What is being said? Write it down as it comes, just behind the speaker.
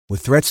With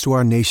threats to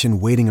our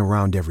nation waiting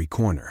around every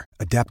corner,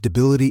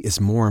 adaptability is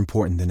more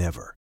important than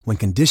ever. When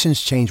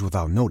conditions change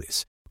without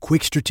notice,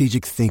 quick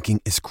strategic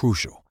thinking is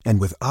crucial.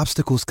 And with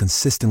obstacles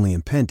consistently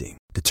impending,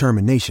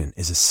 determination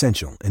is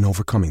essential in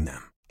overcoming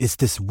them. It's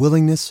this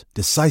willingness,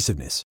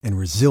 decisiveness, and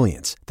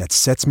resilience that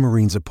sets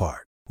Marines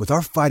apart. With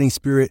our fighting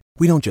spirit,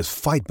 we don't just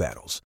fight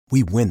battles,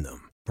 we win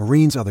them.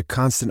 Marines are the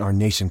constant our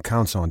nation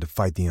counts on to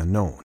fight the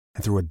unknown.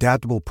 And through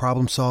adaptable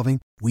problem solving,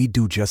 we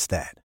do just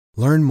that.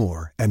 Learn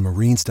more at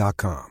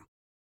marines.com.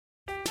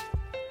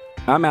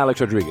 I'm Alex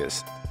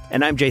Rodriguez.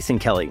 And I'm Jason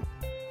Kelly.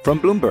 From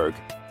Bloomberg,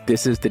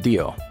 this is The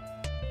Deal.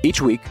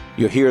 Each week,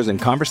 you'll hear us in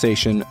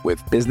conversation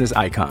with business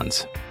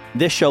icons.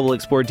 This show will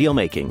explore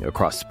deal-making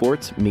across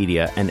sports,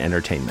 media, and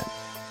entertainment.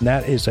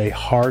 That is a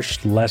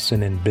harsh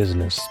lesson in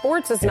business.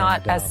 Sports is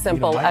not as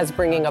simple as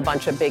bringing a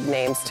bunch of big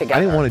names together. I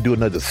didn't want to do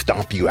another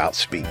stomp you out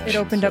speech. It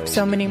opened up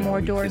so many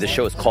more doors. The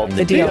show is called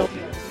The Deal.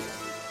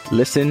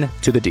 Listen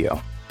to The Deal.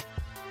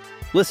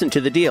 Listen to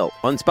The Deal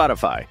on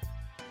Spotify.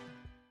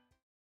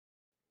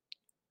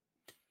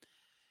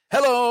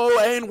 Hello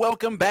and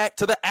welcome back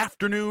to the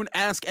afternoon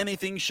Ask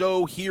Anything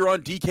show here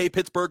on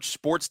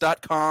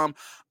DKPittsburghSports.com.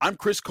 I'm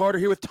Chris Carter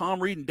here with Tom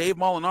Reed and Dave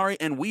Molinari,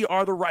 and we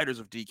are the writers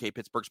of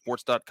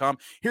DKPittsburghSports.com,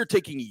 here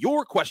taking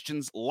your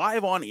questions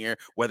live on air,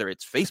 whether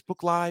it's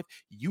Facebook Live,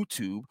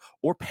 YouTube,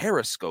 or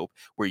Periscope,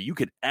 where you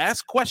can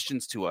ask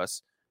questions to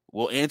us.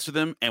 We'll answer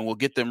them, and we'll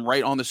get them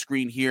right on the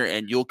screen here,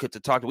 and you'll get to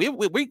talk to.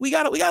 We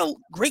got a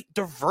great,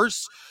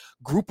 diverse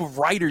group of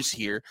writers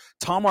here.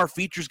 Tom, our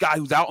features guy,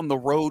 who's out on the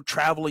road,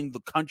 traveling the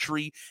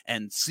country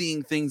and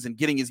seeing things and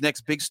getting his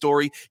next big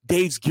story.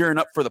 Dave's gearing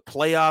up for the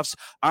playoffs.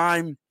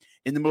 I'm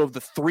in the middle of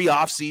the 3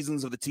 off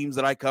seasons of the teams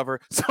that I cover.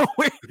 So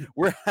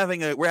we're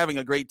having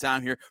a great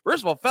time here.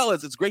 First of all,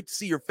 fellas, it's great to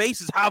see your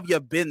faces. How have you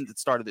been at the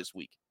start of this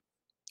week?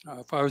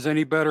 If I was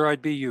any better,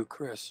 I'd be you,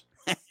 Chris.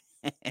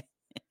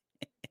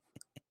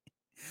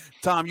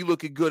 Tom, you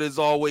looking good as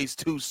always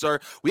too, sir.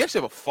 We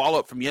actually have a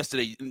follow-up from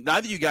yesterday.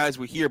 Neither of you guys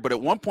were here, but at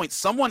one point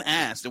someone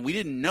asked, and we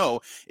didn't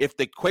know if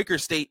the Quaker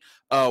State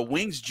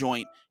wings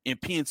joint in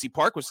PNC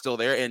Park was still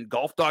there. And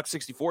Golf Doc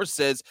 64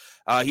 says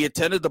he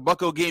attended the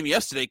Bucco game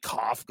yesterday,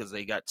 cough, because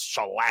they got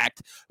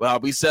shellacked. Well,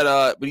 he said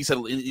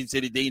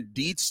they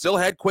indeed still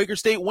had Quaker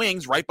State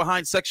wings right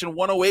behind section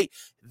 108.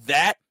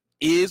 That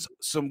is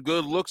some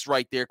good looks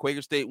right there.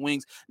 Quaker State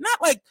wings, not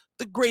like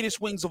the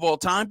greatest wings of all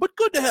time, but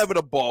good to have at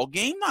a ball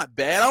game. Not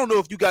bad. I don't know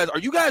if you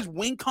guys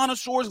wing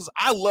connoisseurs? Because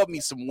I love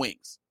me some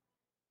wings.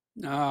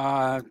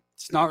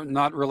 It's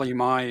not really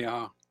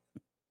my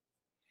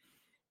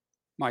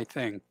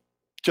thing.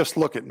 Just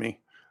look at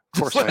me.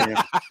 Of course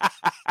I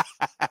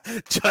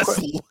am.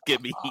 Just look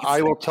at me.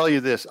 I will tell you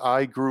this.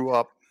 I grew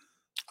up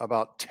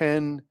about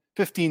 10,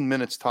 15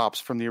 minutes tops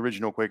from the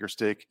original Quaker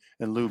Steak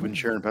and Lube in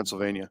Sharon,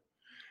 Pennsylvania.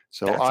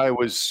 So I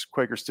was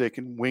Quaker Steak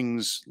and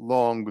Wings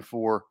long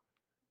before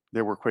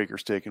there were Quaker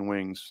Steak and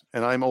Wings.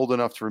 And I'm old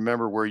enough to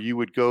remember where you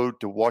would go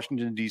to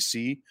Washington,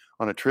 D.C.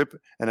 on a trip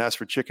and ask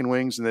for chicken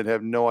wings, and they'd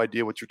have no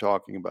idea what you're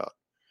talking about.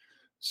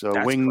 So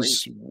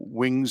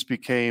wings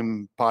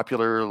became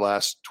popular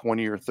last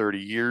 20 or 30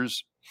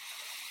 years.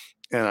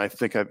 And I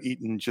think I've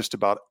eaten just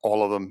about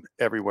all of them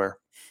everywhere.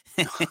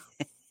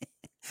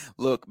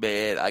 Look,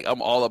 man,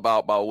 I'm all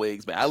about my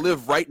wings, man. I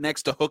live right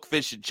next to Hook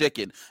Fish and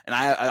Chicken, and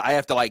I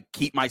have to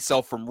keep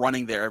myself from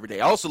running there every day.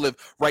 I also live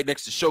right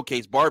next to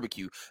Showcase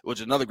Barbecue, which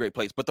is another great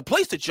place. But the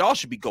place that y'all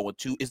should be going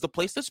to is the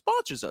place that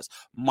sponsors us,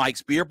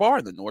 Mike's Beer Bar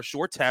in the North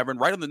Shore Tavern,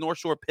 right on the North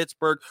Shore of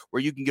Pittsburgh,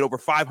 where you can get over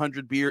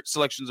 500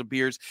 selections of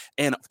beers,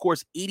 and of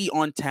course 80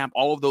 on tap.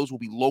 All of those will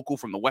be local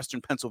from the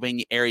Western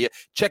Pennsylvania area.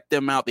 Check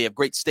them out. They have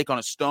great steak on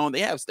a stone. They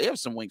have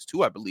some wings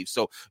too, I believe.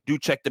 So do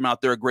check them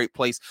out. They're a great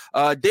place.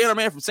 Dan, our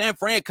man from San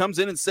Fran, comes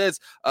in and says,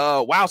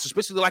 wow,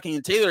 suspiciously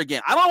liking Taylor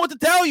again. I don't know what to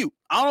tell you.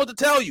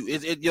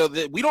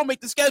 We don't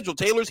make the schedule.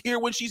 Taylor's here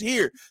when she's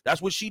here.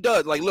 That's what she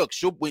does. Look,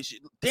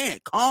 Dan,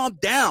 calm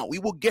down. We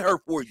will get her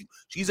for you.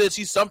 She says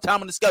she's sometime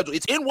in the schedule.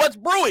 It's in What's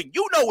Brewing.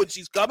 You know when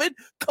she's coming.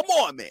 Come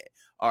on, man.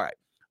 All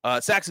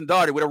right. Saxon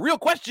Darty with a real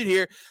question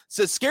here.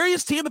 Says,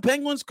 scariest team the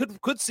Penguins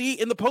could see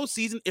in the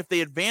postseason if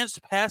they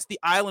advanced past the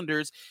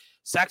Islanders.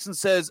 Saxon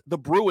says the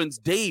Bruins.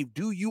 Dave,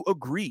 do you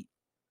agree?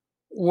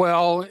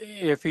 Well,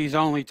 if he's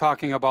only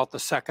talking about the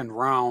second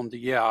round,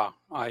 yeah,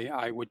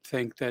 I would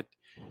think that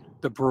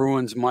the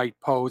Bruins might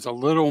pose a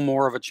little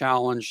more of a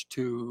challenge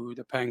to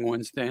the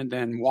Penguins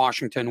than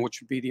Washington, which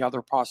would be the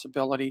other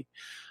possibility.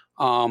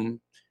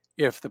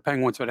 If the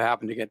Penguins would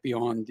happen to get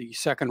beyond the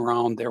second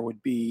round, there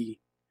would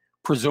be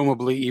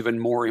presumably even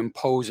more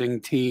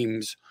imposing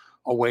teams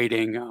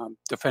awaiting.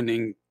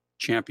 Defending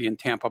champion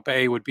Tampa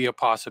Bay would be a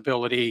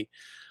possibility.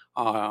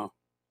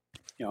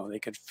 They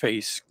could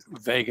face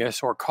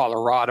Vegas or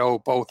Colorado,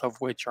 both of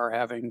which are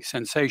having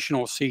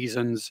sensational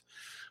seasons.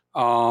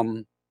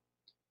 Really,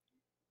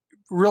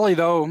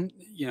 though,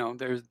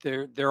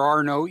 there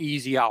are no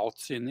easy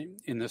outs in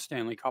the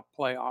Stanley Cup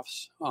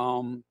playoffs,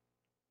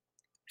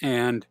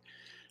 and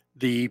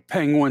the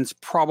Penguins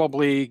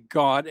probably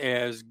got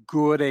as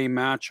good a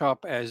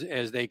matchup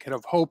as they could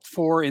have hoped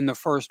for in the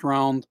first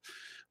round.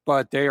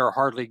 but they are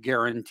hardly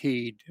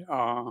guaranteed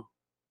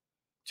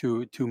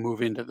to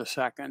move into the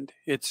second.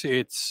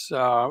 It's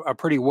a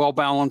pretty well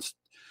balanced,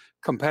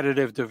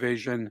 competitive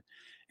division,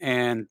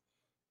 and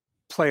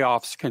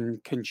playoffs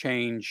can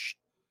change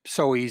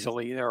so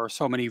easily. There are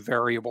so many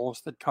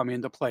variables that come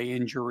into play: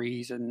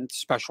 injuries and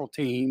special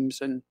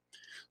teams and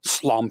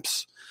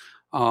slumps.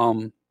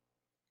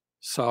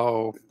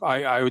 So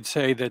I would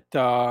say that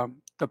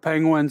the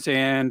Penguins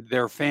and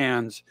their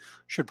fans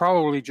should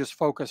probably just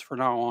focus for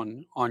now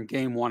on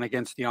game one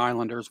against the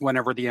Islanders,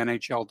 whenever the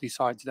NHL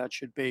decides that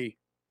should be.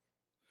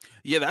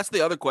 Yeah, that's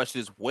the other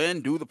question: is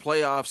when do the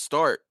playoffs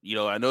start?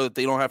 I know that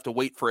they don't have to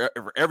wait for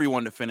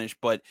everyone to finish,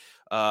 but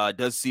it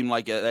does seem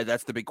like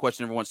that's the big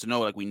question everyone wants to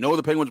know. Like, we know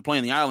the Penguins are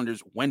playing the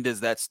Islanders. When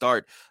does that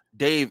start?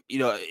 Dave,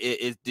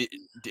 is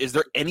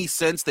there any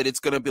sense that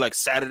it's going to be like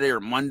Saturday or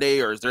Monday,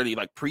 or is there any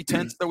like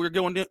pretense that we're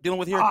dealing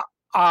with here?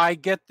 I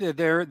get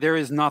there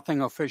is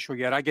nothing official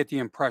yet. I get the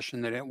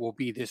impression that it will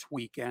be this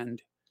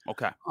weekend.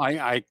 Okay.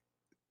 I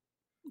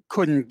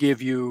couldn't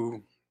give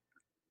you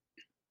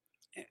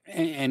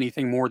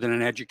anything more than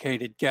an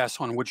educated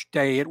guess on which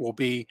day it will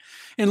be,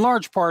 in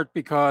large part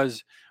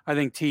because I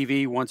think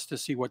TV wants to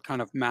see what kind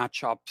of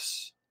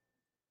matchups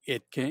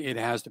it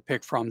has to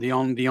pick from. The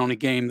only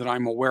game that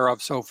I'm aware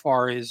of so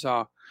far is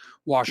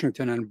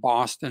Washington and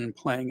Boston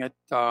playing at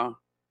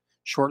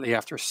shortly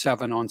after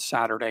 7 on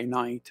Saturday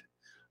night,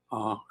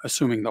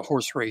 assuming the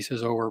horse race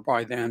is over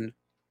by then,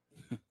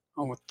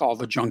 with all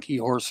the junky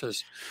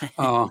horses.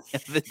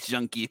 The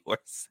junky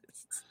horses.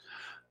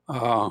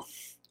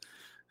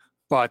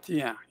 But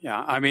yeah.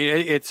 I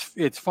mean,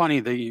 it's funny.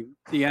 The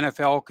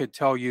NFL could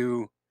tell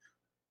you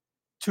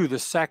to the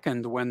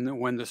second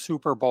when the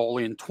Super Bowl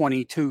in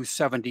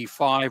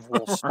 2275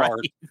 will start.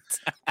 Right.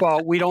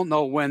 But we don't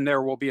know when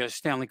there will be a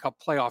Stanley Cup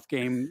playoff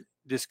game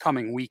this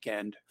coming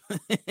weekend.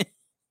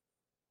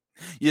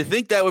 You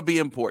think that would be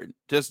important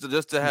just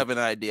to have an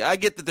idea? I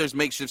get that there's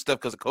makeshift stuff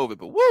because of COVID,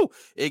 but woo,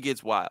 it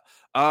gets wild.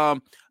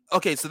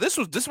 Okay, so this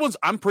one's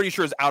I'm pretty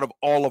sure is out of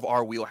all of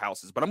our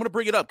wheelhouses, but I'm going to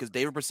bring it up because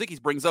David Brzezinski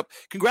brings up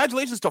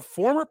congratulations to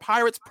former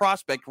Pirates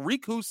prospect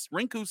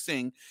Rinku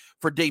Singh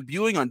for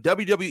debuting on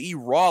WWE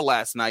Raw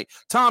last night.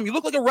 Tom, you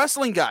look like a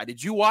wrestling guy.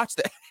 Did you watch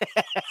that?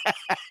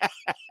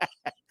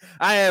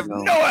 I have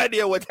no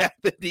idea what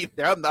happened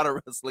either. I'm not a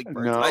wrestling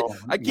person. No,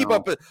 I keep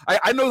up.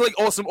 I know like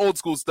some old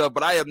school stuff,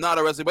 but I am not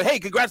a wrestler. But hey,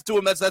 congrats to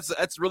him.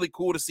 That's really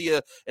cool to see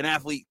an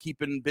athlete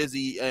keeping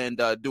busy and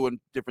doing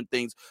different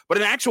things. But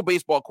an actual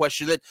baseball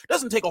question that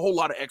doesn't take a whole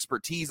lot of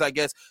expertise, I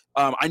guess.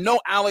 I know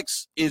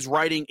Alex is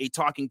writing a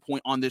talking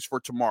point on this for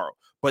tomorrow.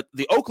 But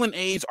the Oakland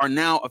A's are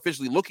now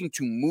officially looking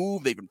to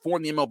move. They've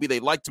informed the MLB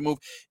they'd like to move.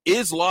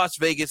 Is Las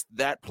Vegas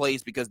that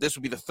place? Because this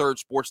would be the third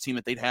sports team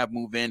that they'd have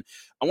move in.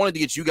 I wanted to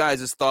get you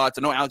guys' thoughts.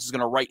 I know Alex is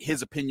going to write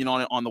his opinion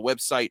on it on the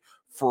website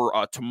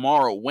for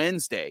tomorrow,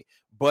 Wednesday.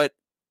 But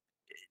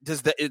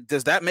does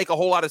that make a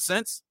whole lot of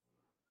sense?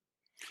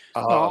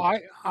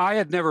 I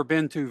had never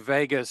been to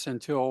Vegas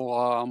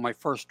until my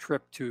first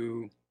trip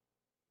to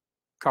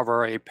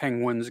cover a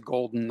Penguins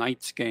Golden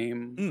Knights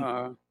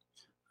game.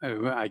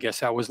 I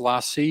guess that was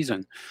last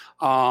season.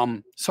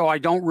 So I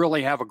don't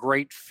really have a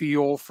great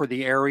feel for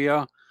the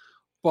area,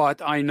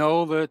 but I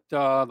know that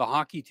the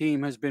hockey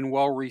team has been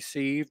well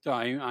received.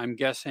 I'm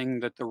guessing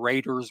that the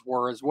Raiders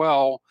were as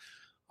well.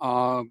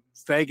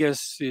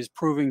 Vegas is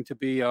proving to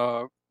be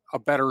a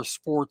better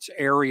sports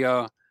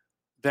area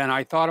than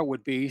I thought it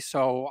would be.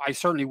 So I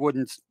certainly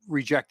wouldn't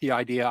reject the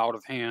idea out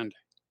of hand.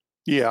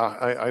 Yeah,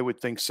 I would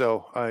think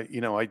so.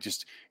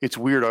 It's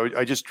weird.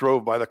 I just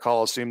drove by the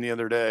Coliseum the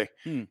other day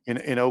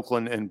in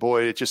Oakland, and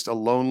boy, it's just a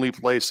lonely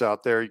place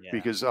out there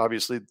because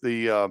obviously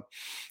the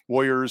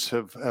Warriors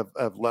have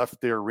left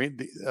their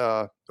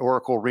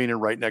Oracle Arena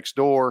right next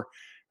door.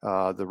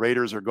 The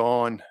Raiders are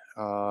gone,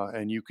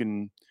 and you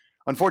can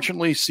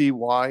unfortunately see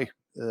why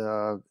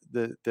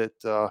the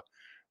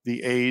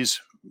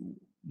A's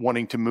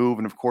wanting to move.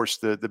 And of course,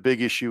 the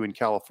big issue in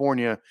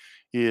California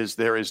is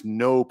there is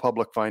no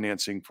public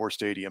financing for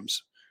stadiums.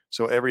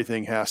 So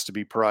everything has to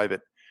be private.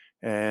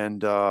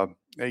 And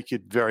they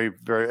could very,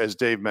 very, as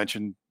Dave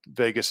mentioned,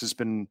 Vegas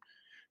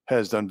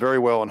has done very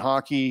well in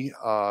hockey.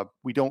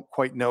 We don't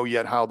quite know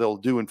yet how they'll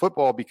do in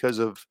football because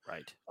of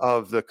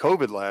the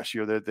COVID last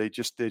year that they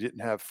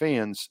didn't have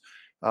fans.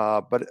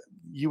 But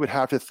you would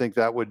have to think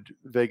that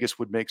Vegas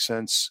would make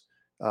sense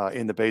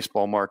in the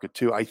baseball market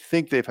too. I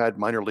think they've had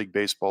minor league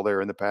baseball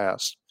there in the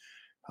past.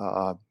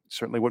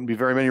 Certainly wouldn't be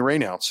very many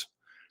rainouts.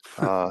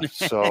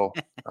 So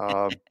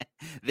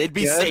they'd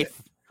be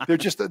safe. And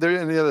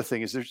the other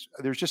thing is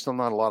there's just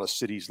not a lot of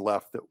cities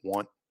left that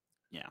want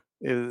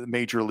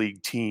major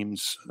league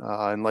teams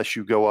unless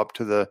you go up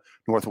to the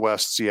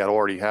Northwest. Seattle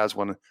already has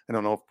one. I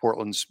don't know if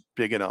Portland's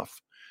big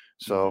enough.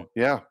 So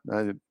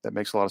that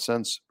makes a lot of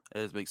sense.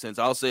 That makes sense.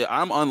 I'll say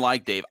I'm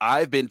unlike Dave.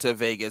 I've been to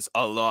Vegas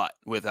a lot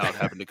without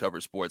having to cover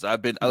sports.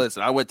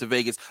 Listen, I went to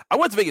Vegas. I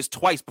went to Vegas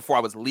twice before I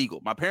was legal.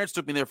 My parents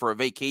took me there for a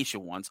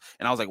vacation once,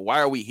 and I was like, why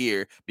are we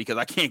here? Because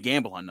I can't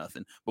gamble on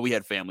nothing. But we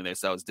had family there,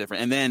 so that was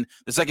different. And then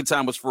the second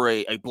time was for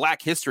a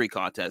Black History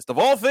contest, of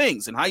all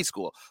things, in high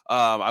school.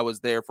 I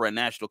was there for a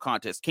national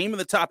contest. Came in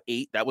the top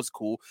 8. That was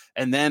cool.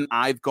 And then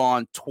I've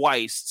gone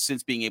twice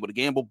since being able to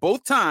gamble.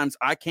 Both times,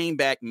 I came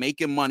back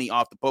making money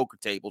off the poker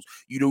tables.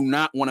 You do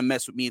not want to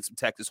mess with me in some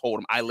Texas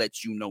Hold'em. I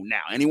let you know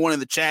now. Anyone in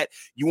the chat,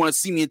 you want to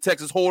see me in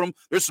Texas Hold'em?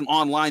 There's some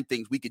online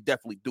things we could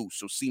definitely do.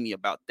 So see me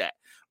about that.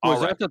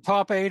 Was that the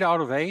top 8 out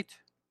of 8?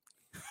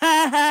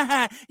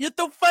 You're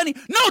so funny.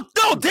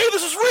 No, Dave,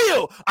 this is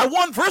real.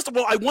 First of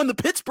all, I won the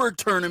Pittsburgh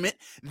tournament.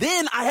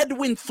 Then I had to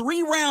win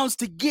 3 rounds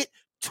to get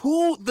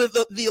to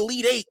the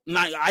Elite 8. And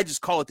I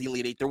just call it the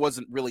Elite 8. There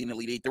wasn't really an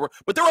Elite 8. There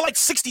were like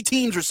 60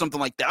 teams or something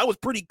like that. I was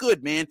pretty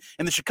good, man.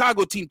 And the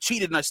Chicago team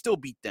cheated, and I still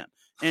beat them.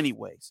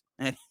 Anyways.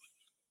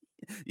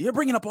 You're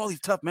bringing up all these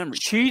tough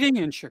memories. Cheating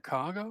in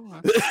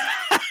Chicago?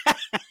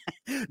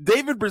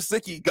 David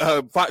Brzezinski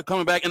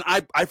coming back, and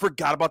I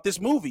forgot about this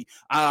movie.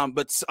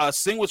 But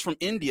Singh was from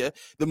India.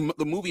 The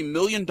movie $1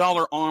 Million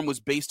Arm was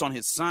based on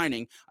his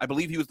signing. I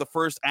believe he was the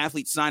first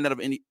athlete signed out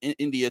of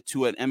India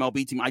to an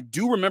MLB team. I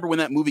do remember when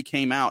that movie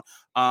came out,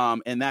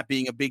 and that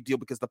being a big deal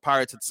because the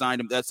Pirates had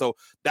signed him. So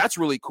that's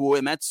really cool,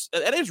 and that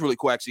is really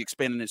cool, actually,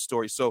 expanding his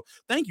story. So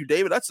thank you,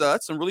 David. That's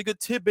some really good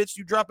tidbits.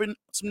 You dropping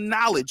some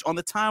knowledge on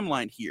the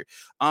timeline here.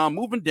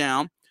 Moving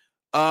down,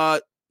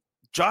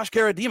 Josh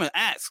Karadima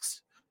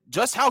asks,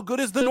 just how good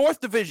is the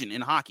North Division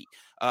in hockey?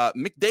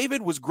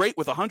 McDavid was great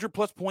with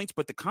 100-plus points,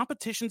 but the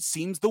competition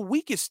seems the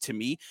weakest to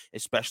me,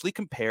 especially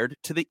compared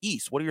to the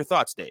East. What are your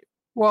thoughts, Dave?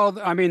 Well,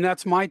 I mean,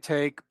 that's my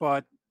take,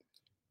 but,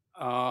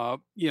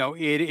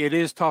 it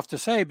is tough to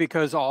say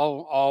because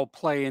all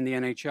play in the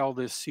NHL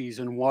this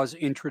season was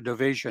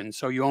intra-division,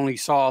 so you only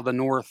saw the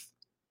North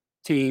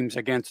teams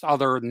against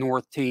other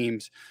North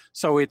teams,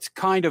 so it's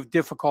kind of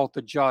difficult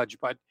to judge,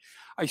 but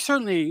I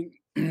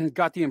certainly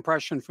got the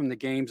impression from the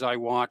games I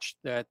watched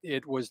that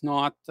it was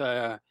not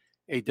a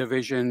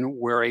division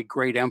where a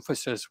great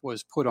emphasis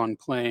was put on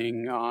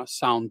playing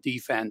sound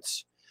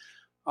defense.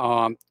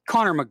 Connor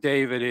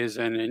McDavid is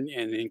an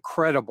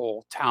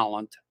incredible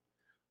talent,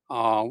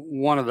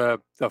 one of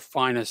the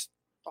finest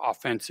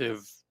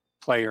offensive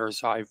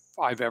players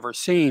I've ever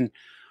seen,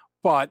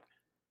 but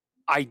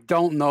I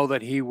don't know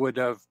that he would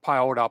have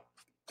piled up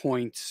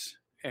points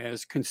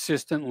as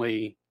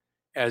consistently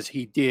as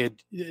he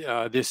did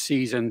this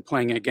season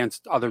playing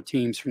against other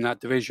teams from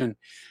that division,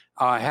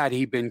 had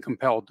he been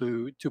compelled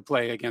to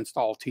play against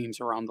all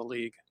teams around the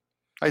league.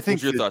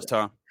 What's your thoughts,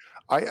 Tom?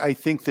 I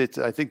think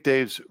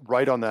Dave's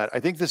right on that. I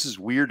think this is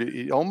weird.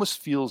 It almost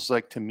feels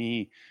like to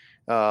me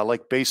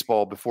like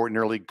baseball before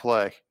interleague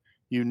play.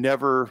 You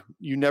never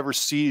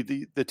see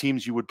the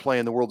teams you would play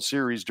in the World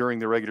Series during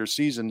the regular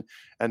season,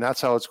 and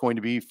that's how it's going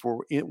to be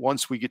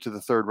once we get to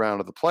the third round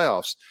of the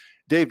playoffs.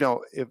 Dave,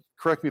 now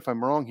correct me if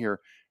I'm wrong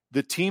here.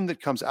 The team that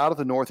comes out of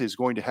the North is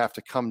going to have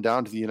to come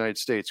down to the United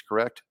States,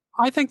 correct?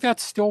 I think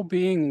that's still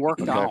being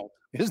worked out.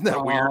 Isn't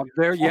that weird?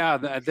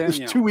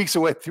 It's 2 weeks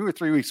away, 2 or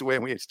 3 weeks away,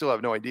 and we still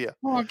have no idea.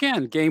 Well,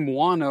 again, game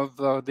 1 of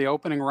the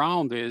opening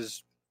round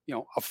is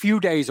a few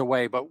days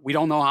away, but we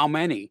don't know how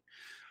many.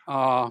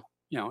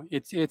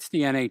 It's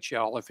the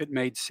NHL. If it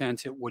made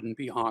sense, it wouldn't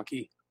be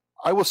hockey.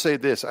 I will say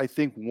this: I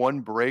think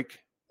one break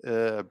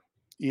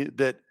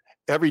that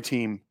every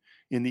team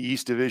in the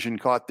East Division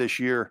caught this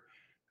year.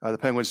 The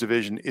Penguins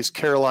division is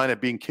Carolina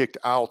being kicked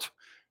out,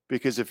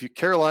 because if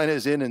Carolina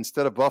is in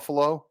instead of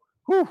Buffalo,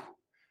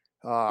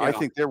 I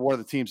think they're one of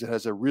the teams that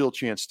has a real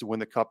chance to win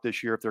the Cup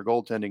this year if their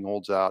goaltending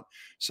holds out.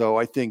 So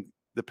I think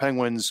the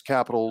Penguins,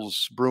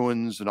 Capitals,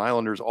 Bruins, and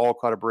Islanders all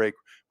caught a break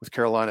with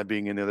Carolina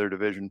being in the other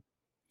division.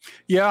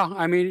 Yeah,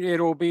 I mean,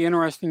 it'll be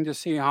interesting to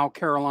see how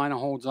Carolina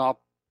holds up,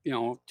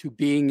 to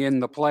being in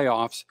the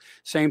playoffs.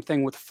 Same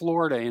thing with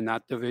Florida in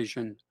that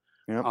division.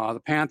 Yep. The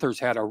Panthers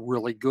had a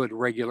really good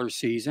regular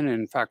season. And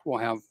in fact, we'll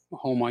have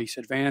home ice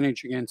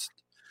advantage against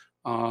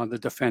the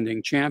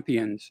defending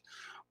champions.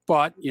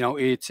 But,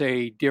 it's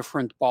a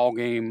different ball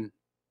game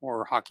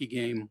or hockey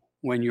game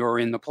when you're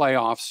in the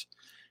playoffs.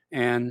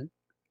 And,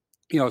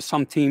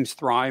 some teams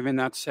thrive in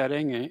that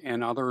setting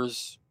and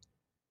others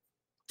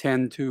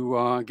tend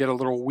to get a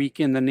little weak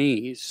in the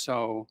knees.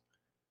 So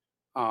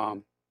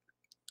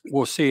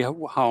we'll see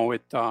how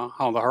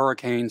the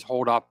Hurricanes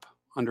hold up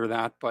under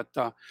that, but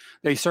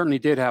they certainly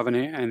did have an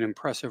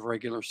impressive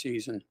regular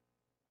season.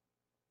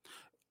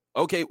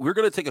 Okay, we're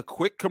going to take a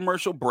quick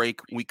commercial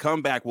break. When we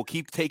come back, we'll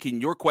keep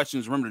taking your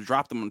questions. Remember to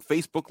drop them on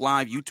Facebook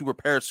Live, YouTube, or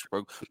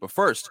Periscope. But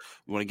first,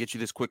 we want to get you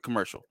this quick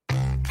commercial.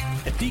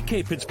 At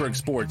DK Pittsburgh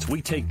Sports,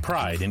 we take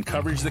pride in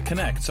coverage that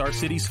connects our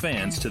city's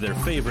fans to their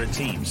favorite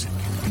teams.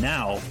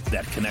 Now,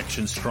 that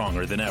connection's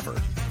stronger than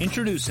ever.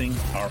 Introducing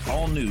our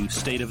all-new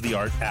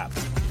state-of-the-art app.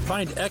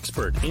 Find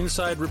expert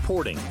inside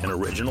reporting and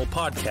original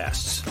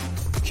podcasts.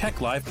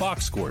 Check live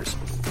box scores.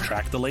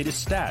 Track the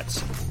latest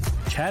stats.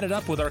 Chat it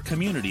up with our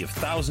community of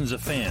thousands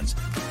of fans,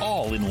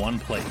 all in one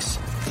place.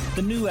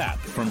 The new app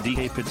from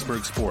DK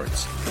Pittsburgh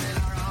Sports.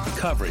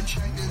 Coverage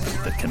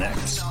that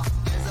connects.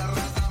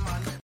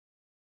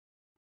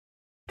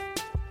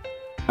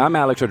 I'm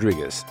Alex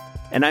Rodriguez.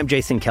 And I'm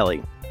Jason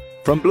Kelly.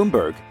 From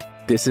Bloomberg,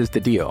 this is The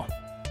Deal.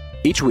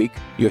 Each week,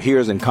 you'll hear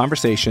us in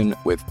conversation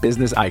with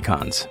business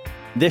icons.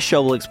 This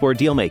show will explore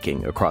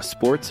deal-making across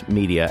sports,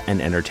 media,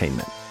 and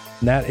entertainment.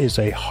 That is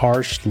a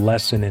harsh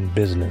lesson in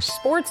business.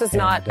 Sports is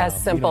not as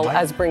simple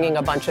as bringing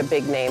a bunch of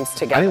big names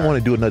together. I didn't want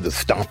to do another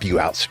stomp you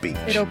out speech.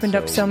 It opened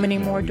up so many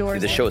more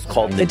doors. The show is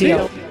called The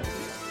Deal.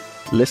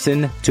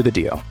 Listen to The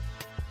Deal.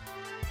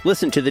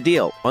 Listen to The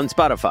Deal on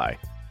Spotify.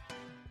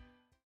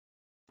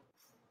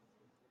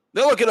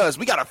 Now look at us.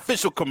 We got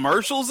official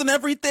commercials and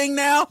everything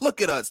now.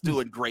 Look at us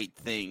doing great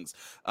things.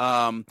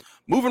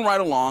 Moving right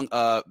along,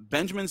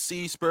 Benjamin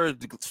C.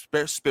 Spirigliosi.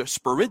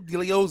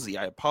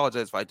 I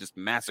apologize if I just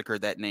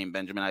massacred that name,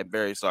 Benjamin. I'm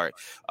very sorry.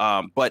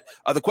 But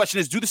the question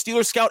is, do the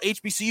Steelers scout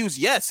HBCUs?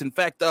 Yes. In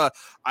fact, I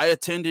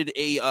attended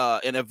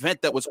an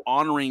event that was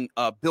honoring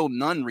Bill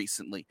Nunn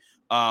recently.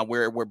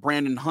 Where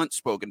Brandon Hunt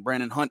spoke, and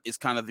Brandon Hunt is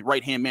kind of the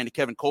right-hand man to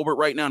Kevin Colbert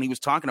right now, and he was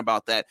talking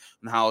about that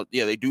and how,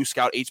 they do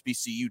scout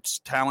HBCU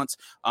talents.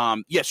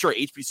 Sure,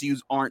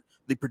 HBCUs aren't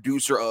the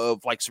producer of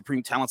like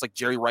supreme talents like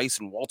Jerry Rice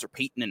and Walter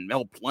Payton and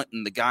Mel Blount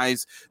and the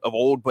guys of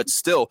old, but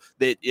still,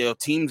 that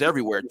teams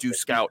everywhere do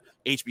scout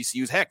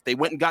HBCUs. Heck, they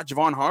went and got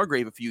Javon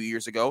Hargrave a few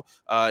years ago,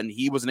 and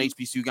he was an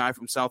HBCU guy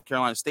from South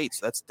Carolina State.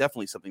 So that's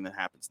definitely something that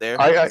happens there.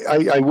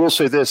 I will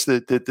say this,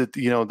 that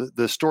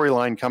the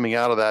storyline coming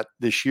out of that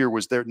this year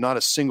was there not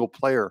a single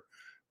player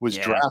was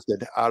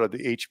drafted out of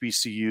the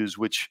HBCUs,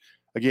 which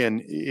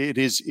again,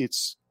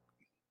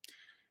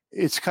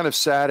 it's kind of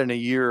sad in a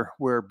year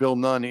where Bill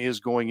Nunn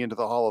is going into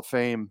the Hall of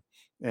Fame.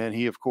 And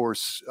he, of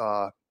course,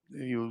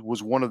 he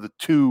was one of the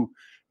two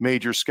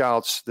major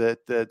scouts that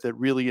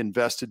really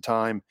invested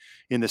time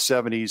in the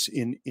 70s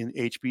in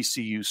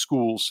HBCU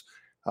schools.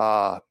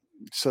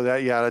 So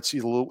that's a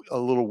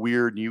little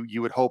weird.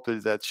 You would hope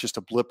that that's just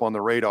a blip on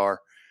the radar.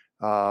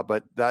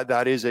 But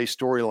that is a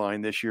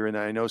storyline this year. And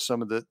I know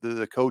some of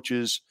the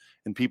coaches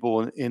and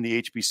people in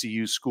the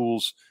HBCU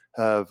schools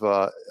have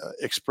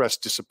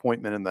expressed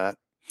disappointment in that.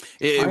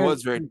 It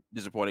was very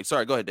disappointing.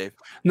 Sorry, go ahead, Dave.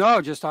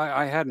 No, just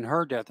I hadn't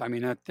heard that. I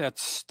mean,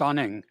 that's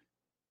stunning.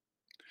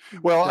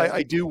 Well,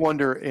 I do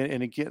wonder,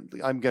 and again,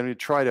 I'm going to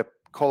try to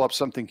call up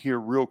something here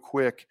real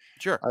quick.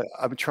 Sure.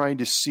 I'm trying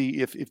to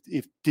see if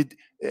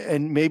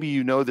and maybe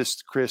you know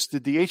this, Chris,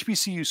 did the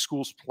HBCU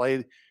schools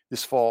play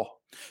this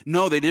fall?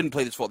 No, they didn't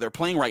play this fall. They're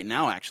playing right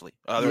now, actually.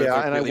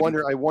 And I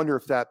wonder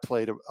if that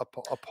played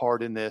a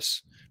part in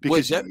this.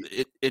 Because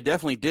it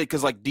definitely did,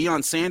 because like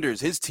Deion Sanders,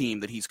 his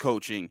team that he's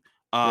coaching,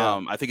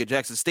 I think at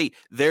Jackson State,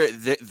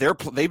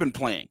 they've been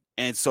playing.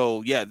 And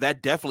so,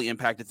 that definitely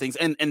impacted things.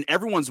 And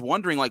everyone's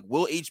wondering, like,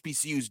 will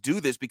HBCUs do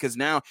this? Because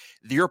now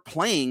they're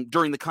playing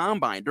during the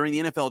combine, during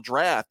the NFL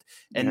draft.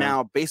 And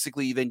now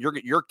basically then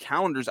your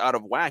calendar's out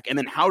of whack. And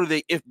then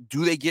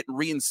do they get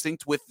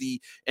re-synced with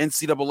the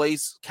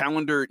NCAA's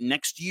calendar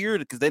next year?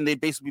 Because then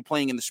they'd basically be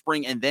playing in the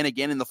spring and then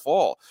again in the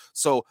fall.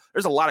 So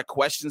there's a lot of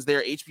questions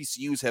there.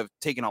 HBCUs have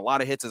taken a lot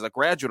of hits. As a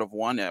graduate of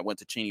one, I went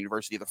to Cheyney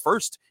University, the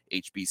first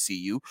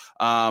HBCU.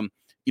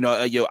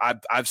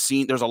 I've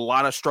seen there's a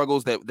lot of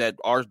struggles that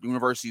our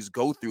universities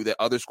go through that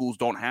other schools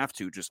don't have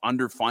to. Just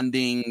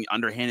underfunding,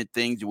 underhanded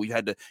things. You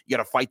got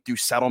to fight through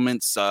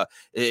settlements.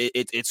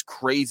 It's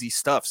crazy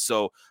stuff.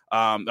 So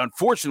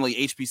unfortunately,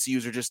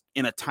 HBCUs are just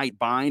in a tight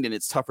bind, and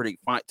it's tougher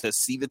to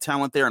see the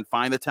talent there and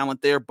find the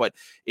talent there. But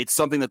it's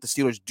something that the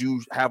Steelers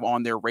do have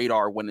on their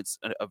radar when it's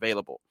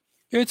available.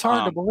 It's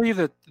hard to believe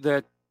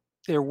that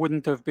there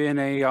wouldn't have been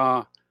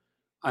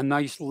a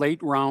nice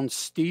late round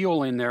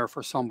steal in there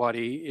for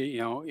somebody,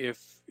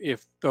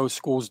 if those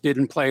schools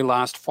didn't play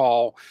last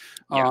fall,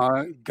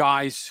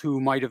 guys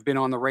who might have been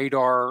on the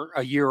radar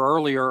a year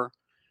earlier,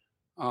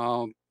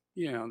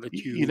 you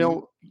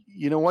know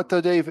what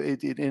though, Dave,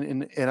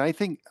 and I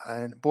think,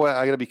 boy,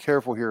 I got to be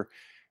careful here.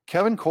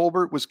 Kevin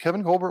Colbert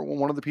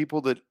one of the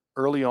people that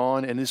early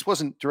on, and this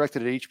wasn't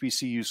directed at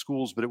HBCU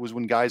schools, but it was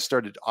when guys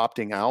started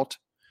opting out,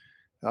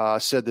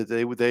 said that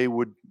they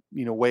would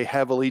weigh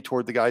heavily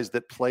toward the guys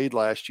that played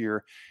last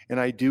year. And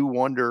I do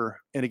wonder,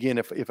 and again,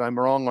 if I'm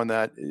wrong on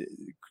that,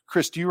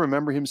 Chris, do you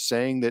remember him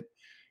saying that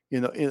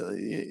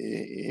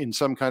in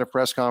some kind of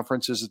press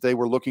conferences that they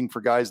were looking for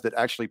guys that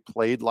actually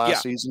played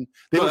last season?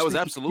 That was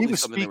absolutely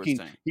something they were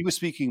saying. He was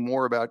speaking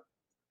more about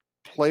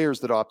players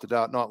that opted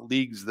out, not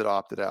leagues that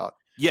opted out.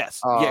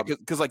 Yes,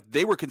 because like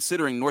they were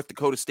considering North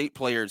Dakota State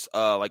players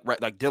like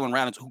Dylan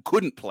Radins who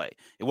couldn't play.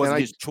 It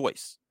wasn't his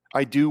choice.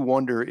 I do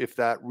wonder if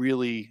that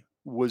really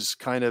was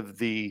kind of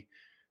the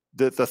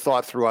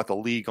thought throughout the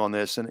league on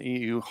this, and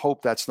you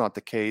hope that's not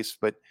the case.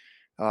 But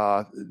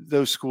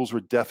those schools were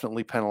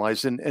definitely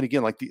penalized, and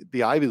again, like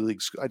the Ivy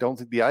League, I don't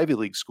think the Ivy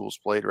League schools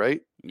played, right?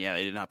 Yeah,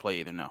 they did not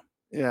play either. No.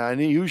 Yeah,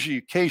 and usually,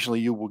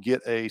 occasionally, you will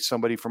get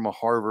somebody from a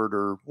Harvard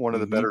or one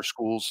of the better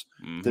schools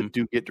that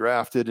do get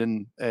drafted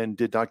and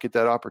did not get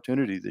that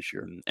opportunity this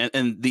year.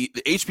 And the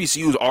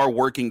HBCUs are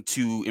working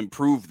to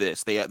improve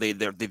this. They're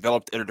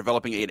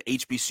developing an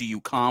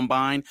HBCU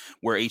combine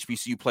where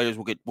HBCU players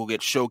will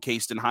get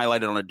showcased and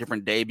highlighted on a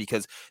different day,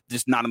 because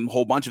just not a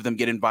whole bunch of them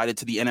get invited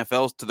to the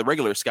NFL, to the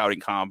regular scouting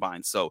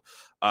combine. So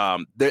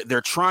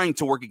they're trying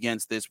to work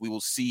against this. We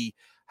will see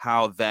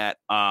how that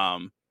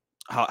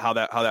how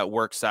that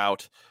works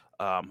out.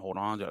 Hold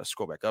on, gotta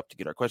scroll back up to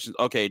get our questions.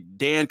 Okay,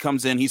 Dan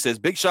comes in. He says,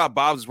 "Big Shot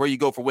Bob's is where you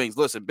go for wings."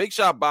 Listen, Big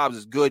Shot Bob's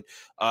is good,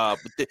 but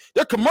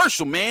they're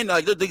commercial, man.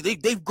 Like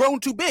they've grown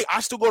too big.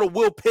 I still go to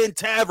Will Penn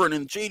Tavern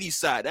in Shady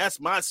Side. That's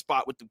my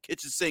spot with the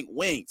kitchen sink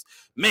wings,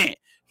 man.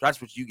 That's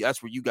where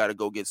you got to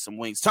go get some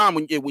wings. Tom,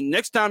 when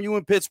next time you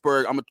in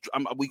Pittsburgh,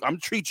 I'm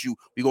treat you.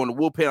 We going to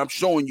Will Penn. I'm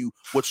showing you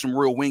what some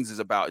real wings is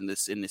about in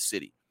this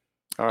city.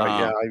 All right,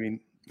 yeah, I mean,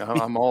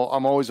 I'm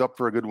always up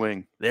for a good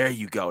wing. There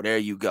you go.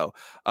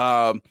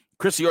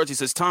 Chris Yorty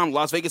says, Tom,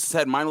 Las Vegas has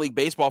had minor league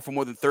baseball for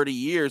more than 30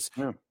 years.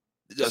 Yeah.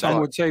 Some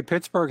would say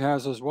Pittsburgh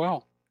has as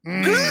well.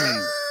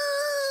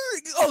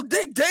 Oh,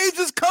 Dave's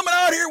just coming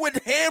out here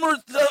with hammers.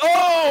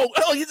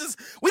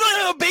 We don't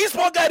have a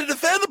baseball guy to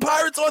defend the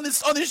Pirates on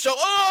this show.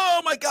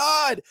 Oh my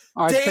God,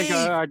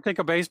 I think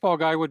a baseball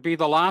guy would be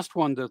the last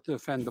one to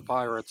defend the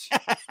Pirates.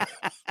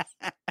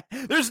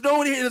 There's no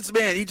one here. This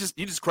man, you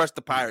just crushed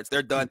the Pirates.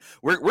 They're done.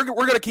 We're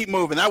gonna keep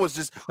moving. That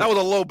was a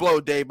low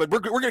blow, Dave. But we're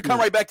gonna come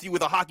right back to you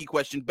with a hockey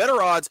question.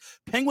 Better odds: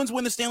 Penguins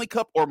win the Stanley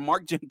Cup or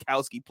Mark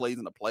Jankowski plays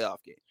in a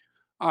playoff game?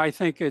 I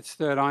think it's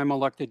that I'm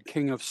elected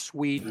King of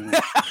Sweden.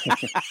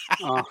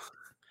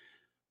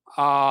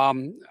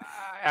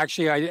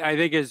 Actually, I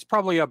think it's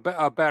probably a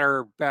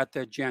better bet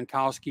that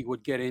Jankowski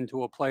would get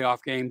into a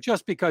playoff game,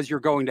 just because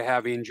you're going to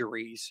have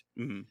injuries.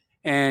 Mm-hmm.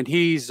 And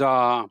he's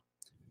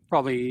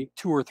probably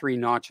 2 or 3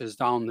 notches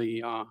down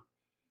the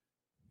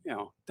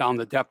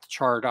depth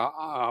chart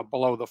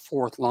below the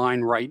fourth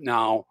line right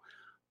now.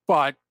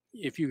 But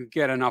if you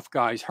get enough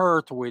guys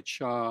hurt, which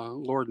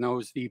Lord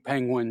knows the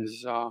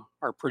Penguins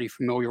are pretty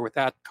familiar with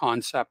that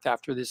concept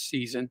after this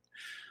season,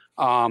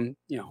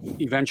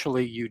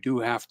 eventually you do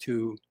have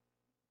to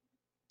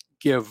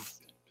give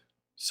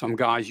some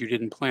guys you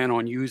didn't plan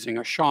on using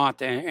a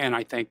shot. And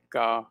I think,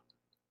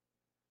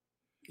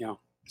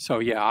 so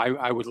yeah,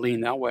 I would lean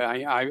that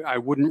way. I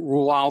wouldn't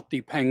rule out the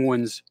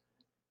Penguins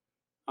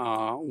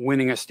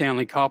winning a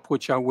Stanley Cup,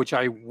 which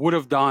I would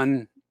have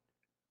done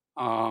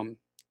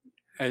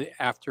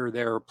after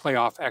their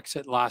playoff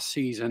exit last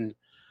season.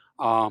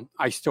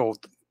 I still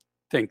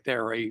think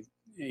they're a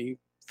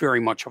very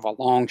much of a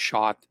long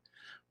shot,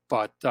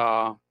 but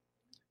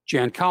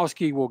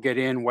Jankowski will get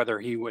in. Whether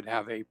he would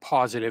have a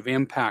positive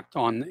impact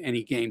on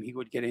any game he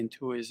would get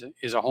into is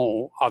a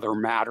whole other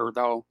matter,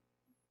 though.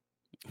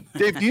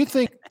 Dave, do you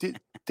think,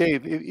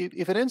 Dave,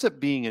 if it ends up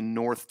being a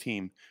North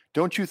team,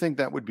 don't you think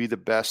that would be the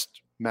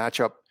best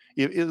matchup?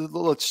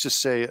 Let's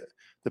just say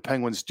the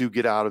Penguins do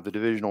get out of the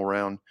divisional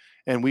round,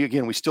 and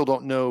we still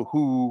don't know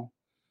who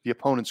the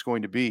opponent's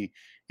going to be.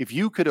 If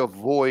you could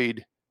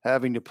avoid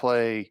having to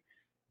play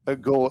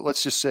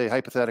let's just say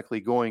hypothetically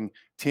going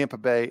Tampa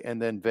Bay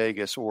and then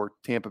Vegas, or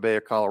Tampa Bay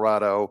or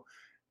Colorado,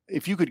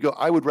 if you could go,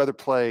 I would rather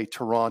play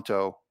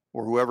Toronto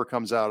or whoever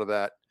comes out of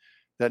that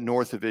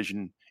North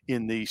division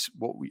in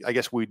I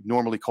guess we'd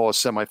normally call a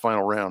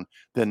semifinal round.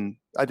 Then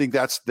I think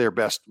that's their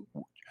best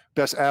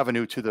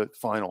avenue to the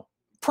final.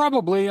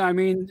 Probably. I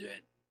mean,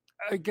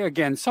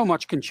 again, so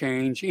much can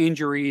change.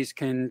 Injuries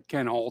can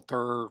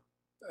alter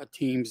a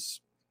team's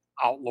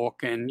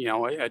outlook, and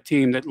a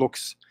team that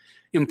looks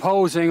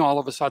imposing all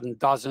of a sudden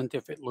doesn't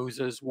if it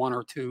loses 1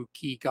 or 2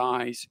 key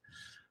guys.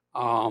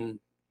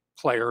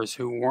 Players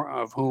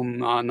of whom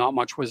not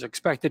much was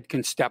expected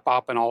can step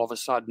up and all of a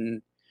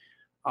sudden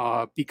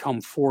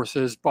become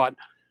forces. But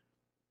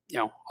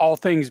all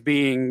things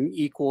being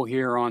equal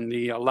here on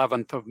the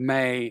 11th of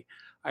May,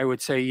 I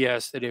would say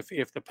yes, that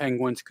if the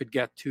Penguins could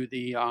get to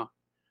the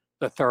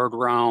third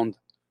round,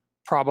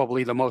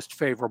 probably the most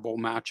favorable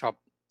matchup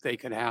they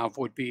could have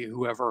would be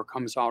whoever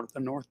comes out of the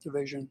North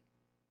Division.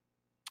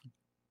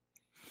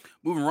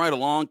 Moving right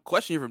along,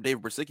 question here from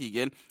David Bersicki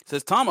again. It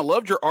says, Tom, I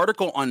loved your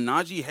article on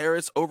Najee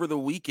Harris over the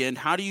weekend.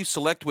 How do you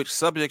select which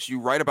subjects you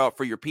write about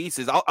for your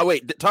pieces?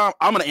 Wait, Tom,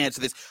 I'm going to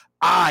answer this.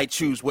 I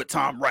choose what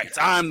Tom writes.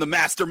 I'm the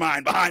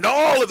mastermind behind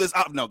all of this.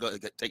 No, go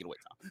take it away,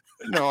 Tom.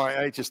 No,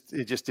 it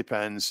just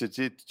depends.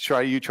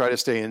 You try to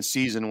stay in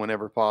season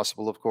whenever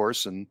possible, of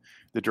course. And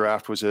the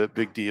draft was a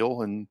big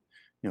deal. And,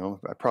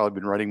 I've probably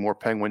been writing more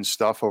Penguins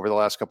stuff over the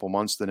last couple of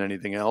months than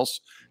anything else,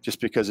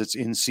 just because it's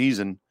in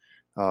season.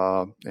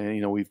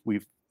 And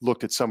we've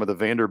looked at some of the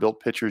Vanderbilt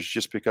pitchers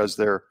just because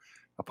they're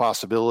a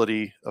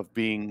possibility of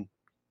being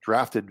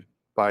drafted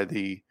by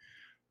the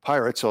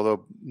Pirates,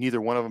 although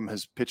neither one of them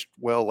has pitched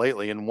well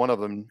lately, and one of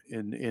them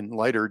in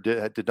Leiter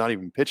did not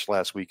even pitch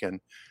last weekend.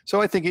 So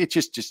I think it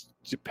just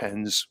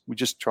depends. We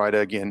just try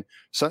to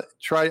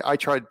try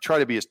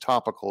to be as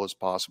topical as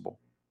possible.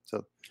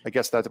 So I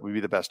guess that would be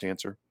the best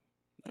answer.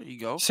 There you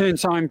go.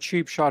 Since I'm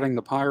cheap shotting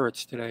the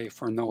Pirates today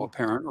for no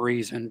apparent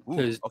reason,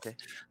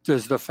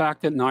 does the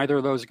fact that neither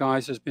of those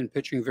guys has been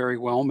pitching very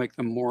well make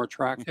them more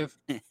attractive?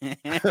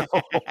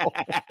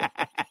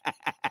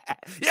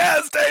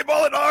 Yes, Dave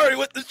Molinari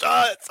with the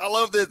shots. I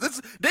love this.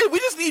 Dave, we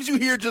just need you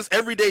here just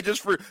every day,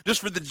 just for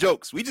the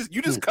jokes.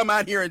 You just come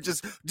out here and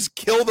just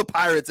kill the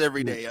Pirates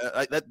every day.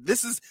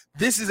 This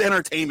is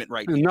entertainment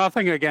right now.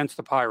 Nothing against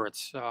the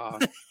Pirates. I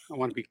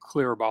want to be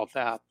clear about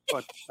that,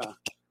 but.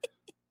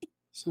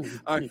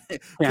 All right.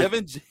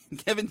 Kevin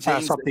James,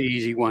 pass up the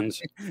easy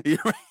ones.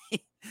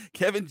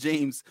 Kevin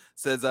James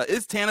says,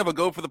 "Is Tanev a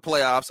go for the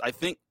playoffs? I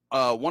think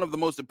one of the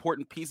most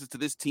important pieces to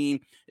this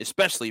team,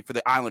 especially for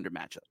the Islander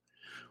matchup."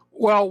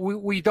 Well,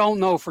 we don't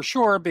know for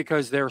sure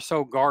because they're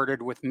so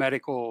guarded with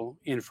medical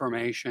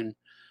information.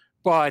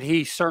 But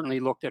he certainly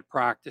looked at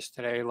practice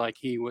today like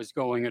he was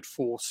going at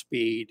full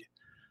speed.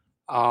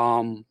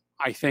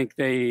 I think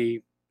they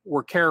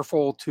were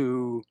careful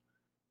to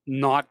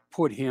not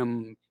put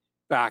him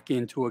back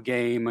into a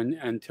game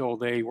until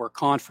they were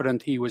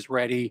confident he was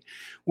ready.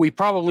 We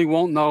probably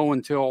won't know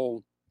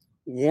until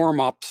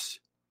warm-ups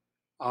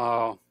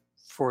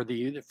for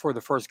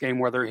the first game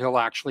whether he'll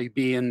actually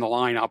be in the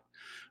lineup.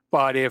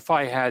 But if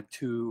I had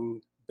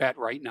to bet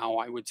right now,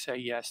 I would say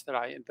yes, that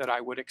I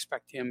would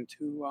expect him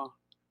to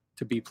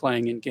be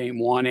playing in game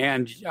one.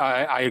 And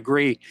I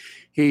agree,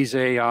 he's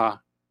a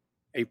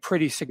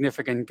pretty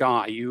significant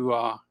guy.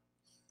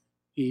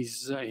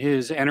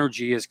 His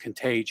energy is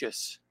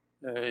contagious.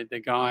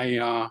 The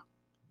guy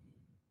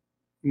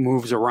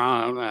moves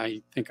around.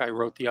 I think I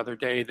wrote the other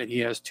day that he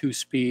has 2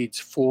 speeds,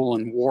 full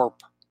and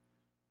warp.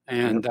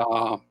 And,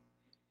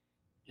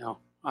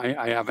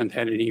 I haven't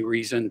had any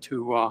reason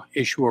to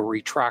issue a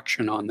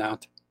retraction on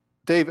that.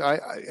 Dave,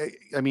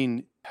 I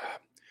mean,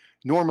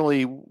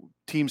 normally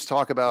teams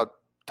talk about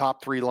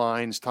top 3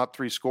 lines, top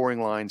 3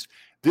 scoring lines.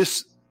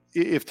 This,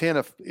 if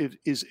Tanev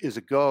is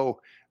a go,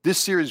 this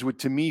series would,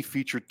 to me,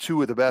 feature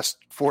 2 of the best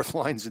fourth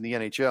lines in the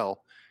NHL.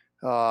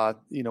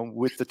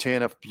 With the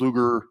Tanev,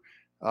 Blueger,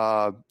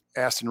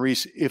 Aston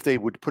Reese, if they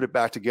would put it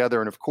back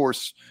together. And of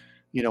course,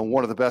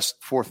 one of the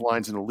best fourth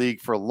lines in the league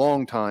for a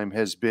long time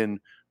has been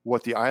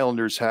what the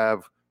Islanders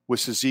have with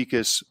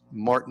Cizikas,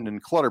 Martin,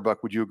 and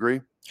Clutterbuck. Would you agree?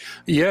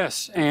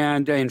 Yes,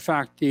 and in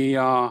fact, the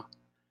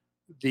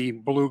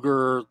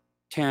Blueger,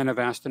 Tanev,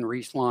 Aston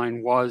Reese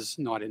line was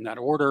not in that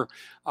order.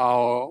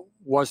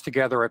 Was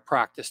together at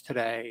practice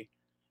today,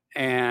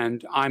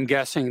 and I'm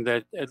guessing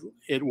that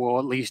it will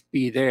at least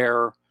be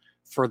there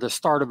for the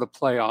start of the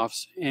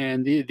playoffs.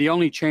 And the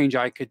only change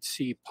I could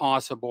see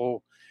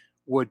possible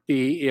would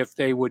be if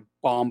they would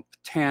bump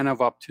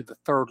Tanev up to the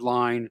third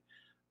line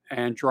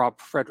and drop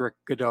Frederick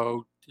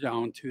Godot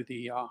down to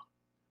the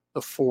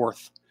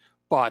fourth.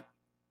 But,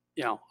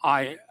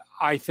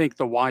 I think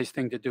the wise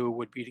thing to do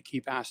would be to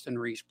keep Aston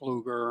Reese,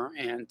 Blueger,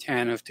 and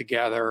Tanev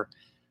together.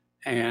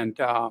 And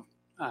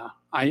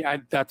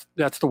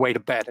that's the way to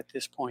bet at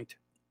this point.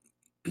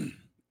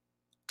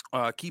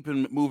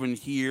 Keeping moving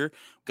here.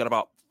 We've got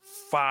about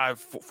 4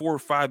 or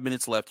 5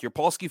 minutes left here.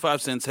 Paulsky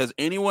 5 cents. Has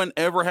anyone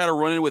ever had a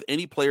run-in with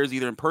any players,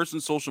 either in person,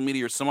 social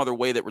media, or some other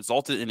way that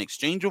resulted in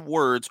exchange of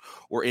words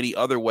or any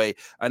other way?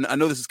 I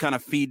know this is kind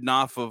of feeding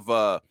off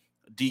of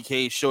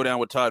DK's showdown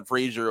with Todd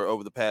Frazier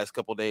over the past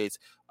couple of days.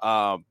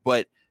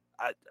 But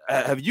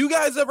have you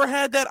guys ever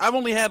had that? I've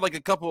only had like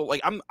a couple. I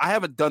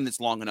haven't done this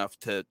long enough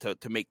to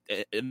make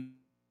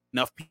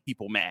enough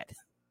people mad.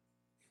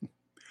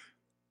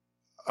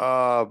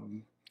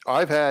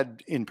 I've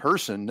had in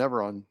person,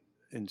 never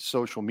in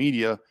social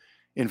media.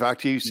 In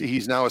fact,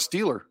 he's now a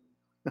Steeler,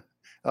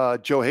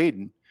 Joe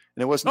Hayden,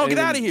 and it wasn't. Oh, get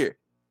out of here!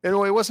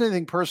 Anyway, it wasn't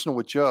anything personal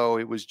with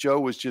Joe. Joe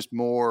was just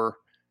more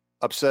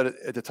upset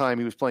at the time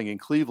he was playing in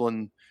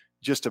Cleveland,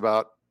 just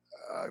about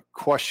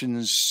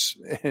questions.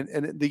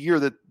 And the year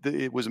that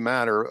it was a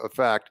matter of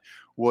fact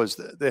was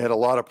that they had a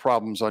lot of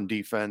problems on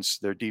defense.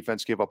 Their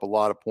defense gave up a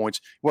lot of points.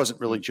 It wasn't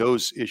really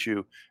Joe's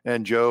issue,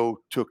 and Joe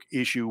took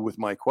issue with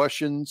my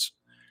questions.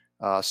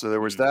 So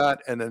there was that,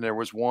 and then there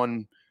was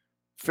one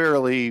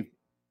fairly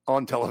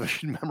on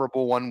television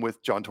memorable one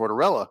with John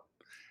Tortorella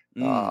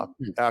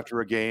after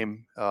a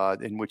game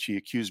in which he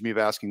accused me of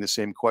asking the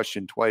same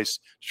question twice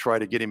to try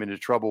to get him into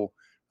trouble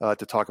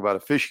to talk about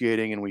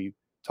officiating. And we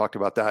talked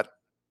about that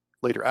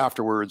later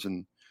afterwards,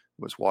 and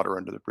it was water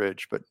under the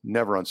bridge, but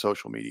never on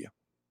social media.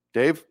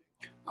 Dave?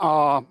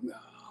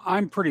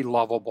 I'm pretty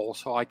lovable,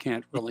 so I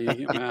can't really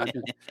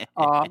imagine.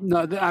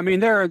 No, I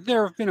mean, there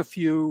have been a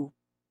few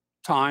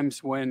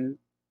times when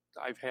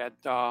I've had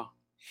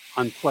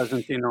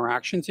unpleasant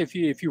interactions. If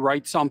you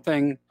write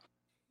something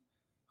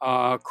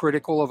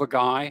critical of a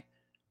guy,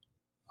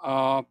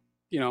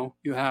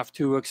 you have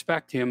to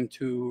expect him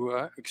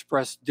to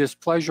express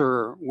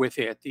displeasure with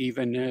it,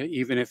 even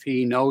if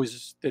he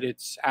knows that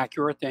it's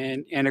accurate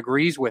and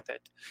agrees with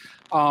it.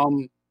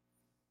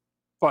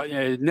 But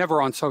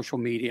never on social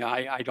media.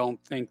 I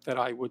don't think that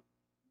I would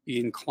be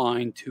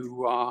inclined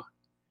to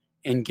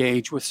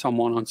engage with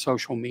someone on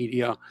social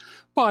media.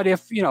 But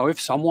if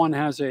someone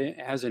has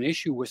an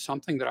issue with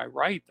something that I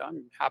write,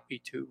 I'm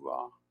happy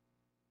to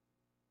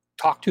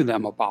talk to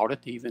them about it,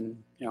 even,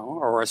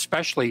 or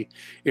especially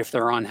if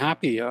they're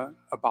unhappy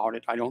about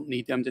it. I don't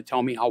need them to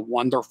tell me how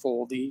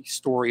wonderful the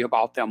story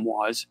about them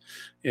was.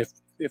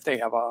 If they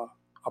have a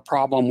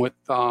problem with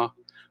the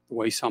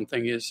way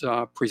something is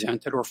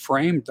presented or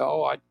framed,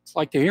 though, I'd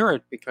like to hear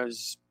it,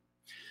 because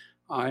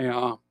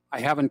I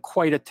haven't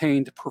quite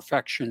attained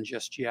perfection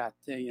just yet.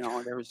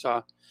 There's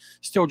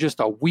still just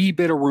a wee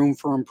bit of room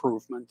for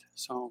improvement.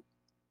 So.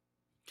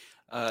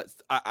 I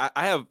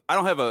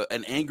don't have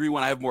an angry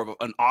one. I have more of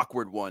an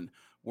awkward one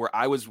where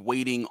I was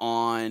waiting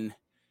on.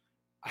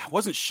 It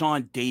wasn't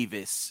Sean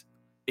Davis.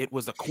 It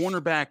was a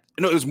cornerback.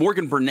 No, it was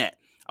Morgan Burnett.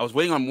 I was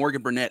waiting on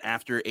Morgan Burnett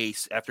after a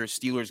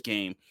Steelers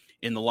game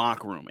in the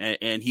locker room,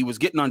 and he was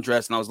getting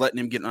undressed, and I was letting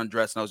him get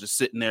undressed, and I was just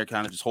sitting there,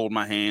 kind of just holding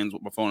my hands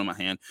with my phone in my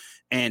hand.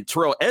 And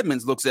Terrell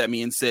Edmonds looks at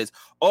me and says,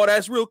 "Oh,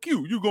 that's real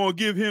cute. You're gonna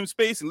give him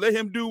space and let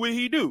him do what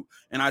he do."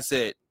 And I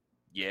said,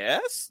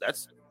 "Yes,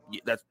 that's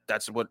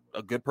what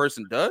a good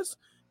person does."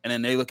 And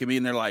then they look at me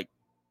and they're like,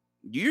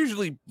 "You're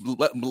usually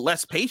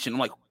less patient." I'm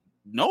like,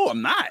 "No,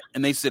 I'm not."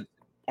 And they said,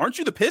 "Aren't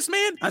you the piss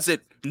man?" I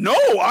said, "No,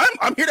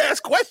 I'm here to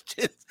ask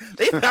questions."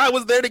 They thought I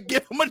was there to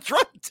give them a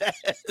drug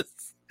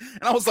test.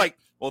 And I was like,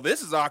 "Well,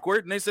 this is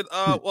awkward." And they said,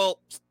 well,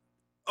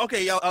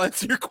 okay, I'll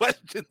answer your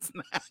questions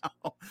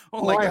now.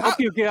 I hope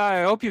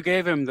you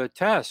gave him the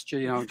test,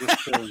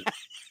 just to...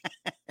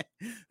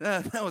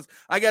 that was,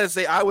 I gotta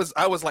say, I was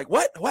like,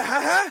 what?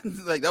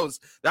 Like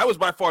that was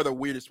by far the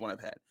weirdest one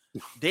I've had.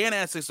 Dan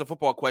asks us a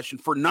football question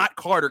for not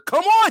Carter.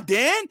 Come on,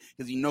 Dan,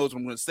 because he knows what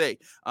I'm going to say.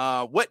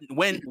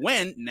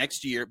 When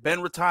next year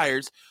Ben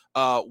retires,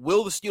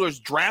 will the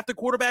Steelers draft a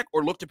quarterback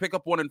or look to pick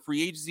up one in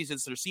free agency?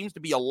 Since there seems to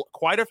be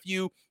quite a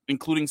few,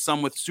 including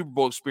some with Super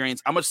Bowl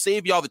experience. I'm going to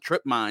save y'all the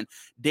trip mine.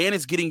 Dan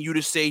is getting you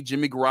to say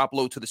Jimmy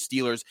Garoppolo to the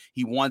Steelers.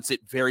 He wants it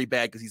very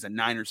bad because he's a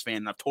Niners fan,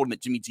 and I've told him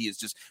that Jimmy G is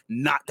just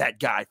not that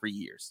guy for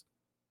years.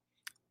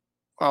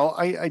 Well,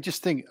 I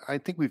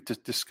think we've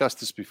discussed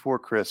this before,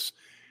 Chris.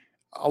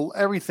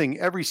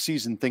 Every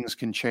season, things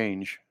can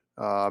change.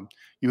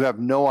 You have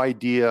no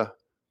idea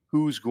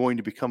who's going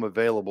to become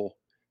available,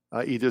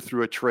 either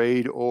through a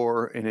trade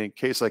or in a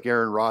case like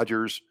Aaron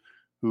Rodgers,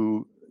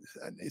 who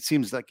it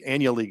seems like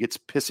annually gets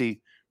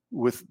pissy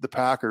with the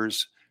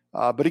Packers.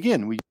 But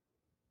again,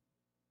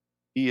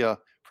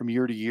 from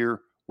year to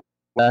year,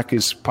 back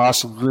is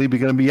possibly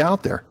going to be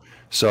out there.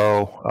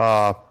 So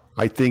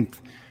I think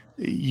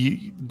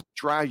you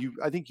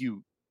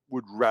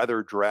would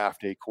rather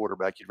draft a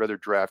quarterback. You'd rather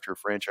draft your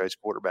franchise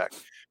quarterback.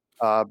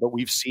 But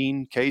we've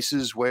seen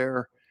cases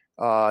where,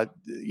 when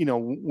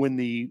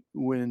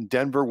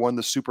Denver won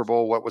the Super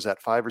Bowl, what was that,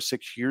 5 or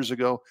 6 years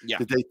ago? Yeah.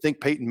 Did they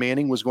think Peyton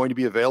Manning was going to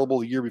be available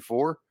the year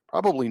before?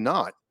 Probably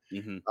not.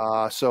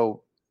 Mm-hmm.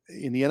 So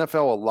in the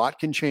NFL, a lot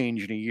can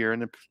change in a year,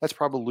 and that's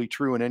probably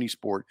true in any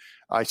sport.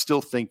 I still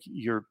think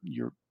you're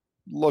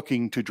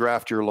looking to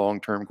draft your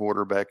long-term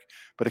quarterback,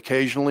 but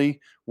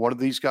occasionally one of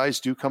these guys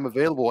do come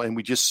available. And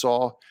we just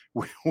saw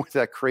with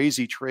that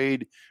crazy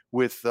trade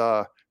with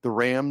the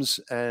Rams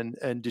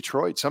and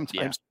Detroit,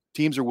 sometimes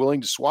teams are willing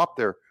to swap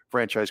their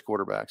franchise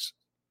quarterbacks.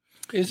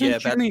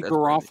 Isn't Jimmy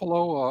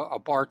Garoppolo a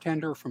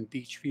bartender from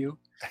Beachview?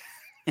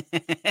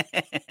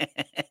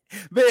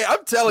 Man,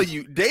 I'm telling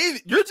you,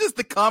 Dave, you're just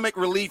the comic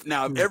relief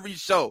now of every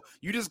show.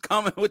 You just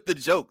come with the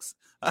jokes.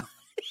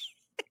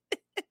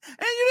 And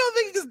you don't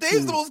think, because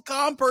Dave's the most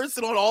calm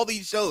person on all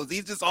these shows.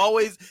 He's just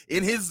always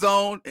in his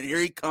zone, and here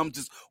he comes,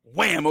 just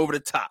wham over the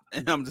top.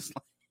 And I'm just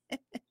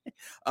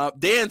like,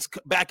 Dan's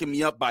backing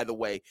me up, by the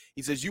way.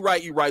 He says, "You're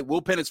right.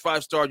 Will Penn is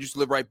 5-star. Used to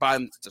live right by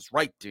him." That's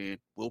right, Dan.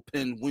 Will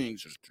Penn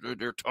wings,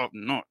 they're top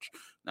notch.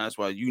 That's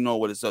why you know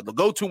what it's up. The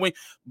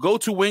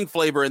go-to wing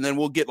flavor, and then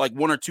we'll get like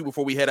one or two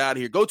before we head out of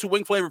here. Go-to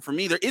wing flavor for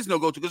me, there is no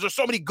go-to because there's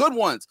so many good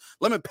ones.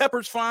 Lemon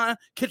pepper's fine.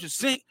 Kitchen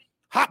sink,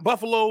 hot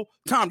buffalo.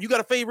 Tom, you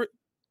got a favorite?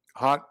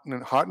 Hot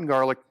and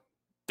garlic.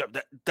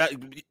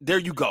 There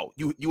you go.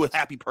 You a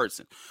happy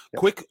person.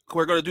 Yep.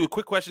 We're going to do a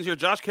quick questions here.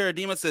 Josh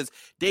Karadima says,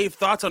 "Dave,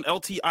 thoughts on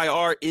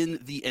LTIR in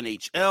the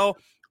NHL?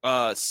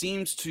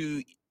 Seems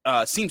too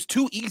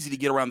easy to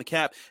get around the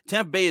cap.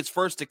 Tampa Bay is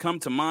first to come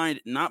to mind.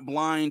 Not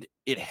blind.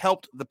 It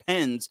helped the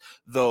Pens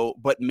though,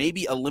 but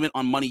maybe a limit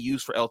on money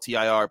used for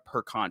LTIR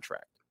per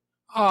contract."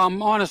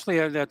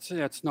 Honestly,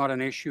 that's not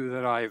an issue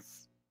that I've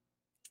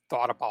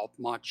thought about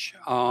much.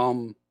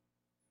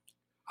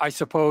 I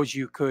suppose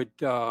you could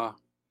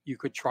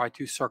try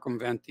to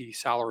circumvent the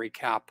salary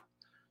cap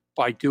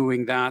by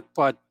doing that,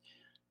 but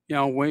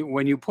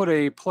when you put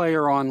a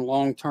player on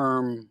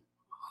long-term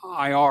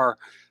IR,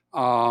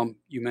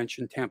 you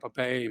mentioned Tampa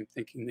Bay. I'm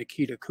thinking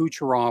Nikita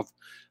Kucherov.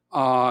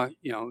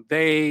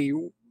 They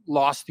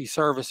lost the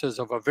services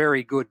of a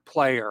very good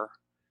player.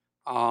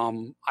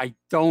 I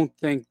don't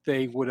think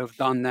they would have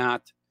done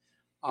that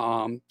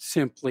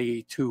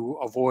simply to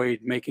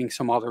avoid making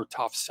some other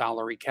tough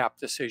salary cap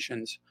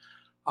decisions.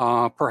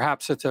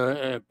 Perhaps it's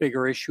a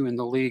bigger issue in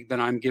the league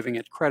than I'm giving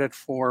it credit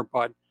for,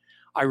 but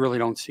I really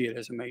don't see it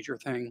as a major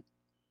thing.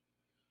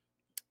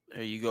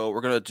 There you go.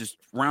 We're going to just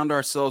round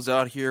ourselves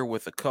out here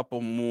with a couple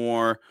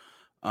more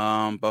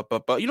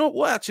But you know,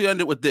 we'll actually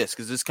end it with this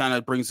because this kind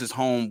of brings us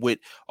home with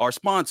our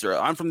sponsor.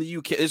 I'm from the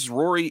UK. This is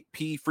Rory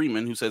P.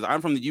 Freeman who says,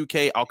 I'm from the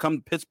UK. I'll come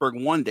to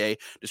Pittsburgh one day.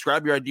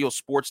 Describe your ideal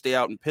sports day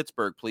out in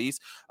Pittsburgh, please.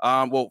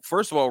 Well,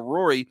 first of all,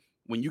 Rory,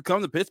 when you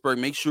come to Pittsburgh,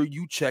 make sure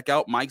you check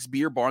out Mike's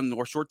Beer Bar,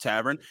 North Shore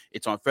Tavern.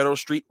 It's on Federal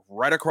Street,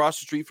 right across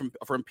the street from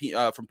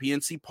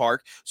PNC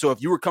Park. So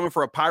if you were coming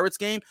for a Pirates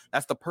game,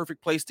 that's the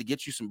perfect place to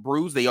get you some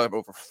brews. They have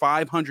over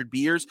 500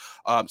 beers,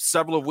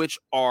 several of which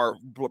are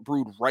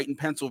brewed right in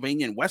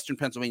Pennsylvania, in Western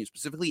Pennsylvania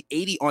specifically,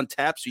 80 on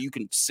tap, so you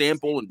can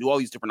sample and do all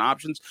these different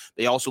options.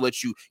 They also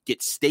let you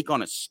get steak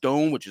on a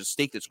stone, which is a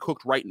steak that's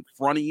cooked right in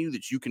front of you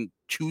that you can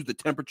choose the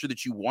temperature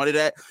that you want it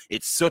at.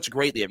 It's such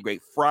great. They have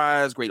great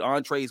fries, great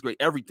entrees, great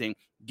everything.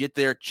 Get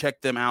there,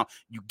 check them out.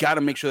 You got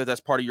to make sure that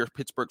that's part of your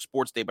Pittsburgh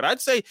sports day. But I'd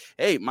say,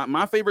 hey,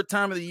 my favorite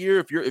time of the year,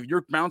 if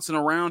you're bouncing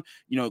around,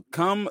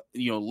 come,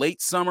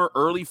 late summer,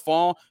 early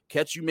fall,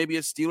 catch you maybe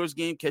a Steelers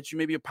game, catch you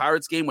maybe a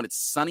Pirates game when it's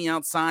sunny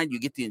outside. You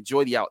get to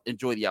enjoy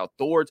the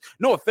outdoors.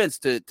 No offense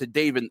to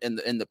Dave and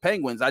the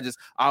Penguins. I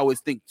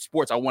always think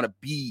sports, I want to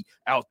be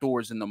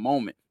outdoors in the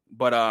moment.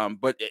 But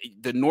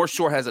the North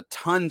Shore has a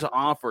ton to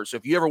offer. So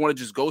if you ever want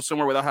to just go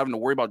somewhere without having to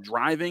worry about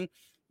driving,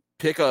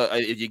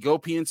 if you go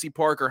PNC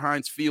Park or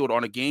Heinz Field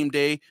on a game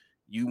day,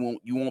 you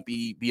won't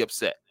be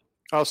upset.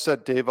 I'll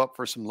set Dave up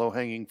for some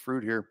low-hanging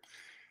fruit here.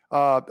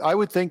 I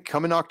would think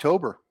come in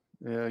October,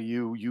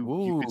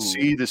 you could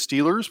see the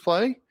Steelers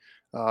play.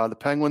 The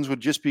Penguins would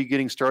just be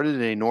getting started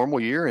in a normal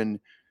year, and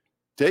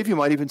Dave, you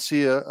might even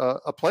see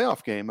a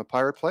playoff game, a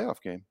Pirate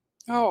playoff game.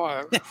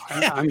 Oh,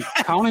 I'm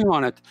counting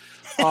on it.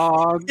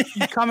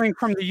 Coming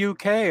from the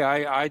UK,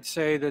 I'd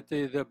say that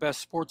the best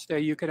sports day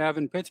you could have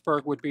in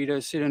Pittsburgh would be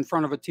to sit in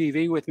front of a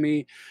TV with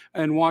me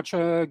and watch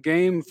a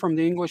game from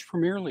the English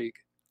Premier League.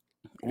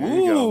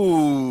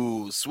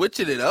 Ooh,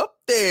 switching it up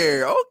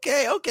there.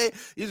 Okay.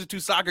 These are two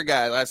soccer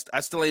guys.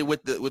 I still ain't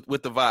with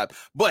the vibe.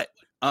 But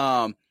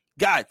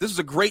guys, this is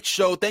a great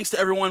show. Thanks to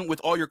everyone with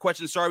all your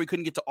questions. Sorry we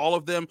couldn't get to all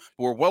of them,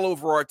 but we're well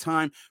over our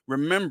time.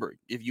 Remember,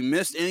 if you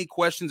missed any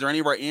questions or any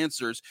of our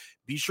answers,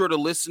 be sure to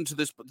listen to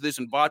this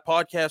in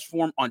podcast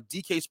form on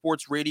DK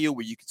Sports Radio,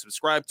 where you can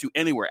subscribe to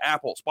anywhere,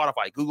 Apple,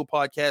 Spotify, Google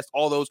Podcasts,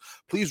 all those.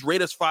 Please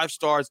rate us 5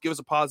 stars. Give us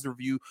a positive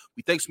review.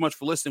 We thanks so much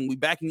for listening. We'll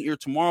be back in your ear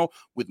tomorrow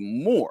with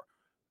more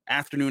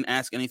Afternoon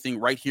Ask Anything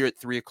right here at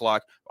 3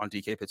 o'clock on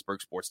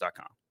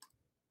DKPittsburghSports.com.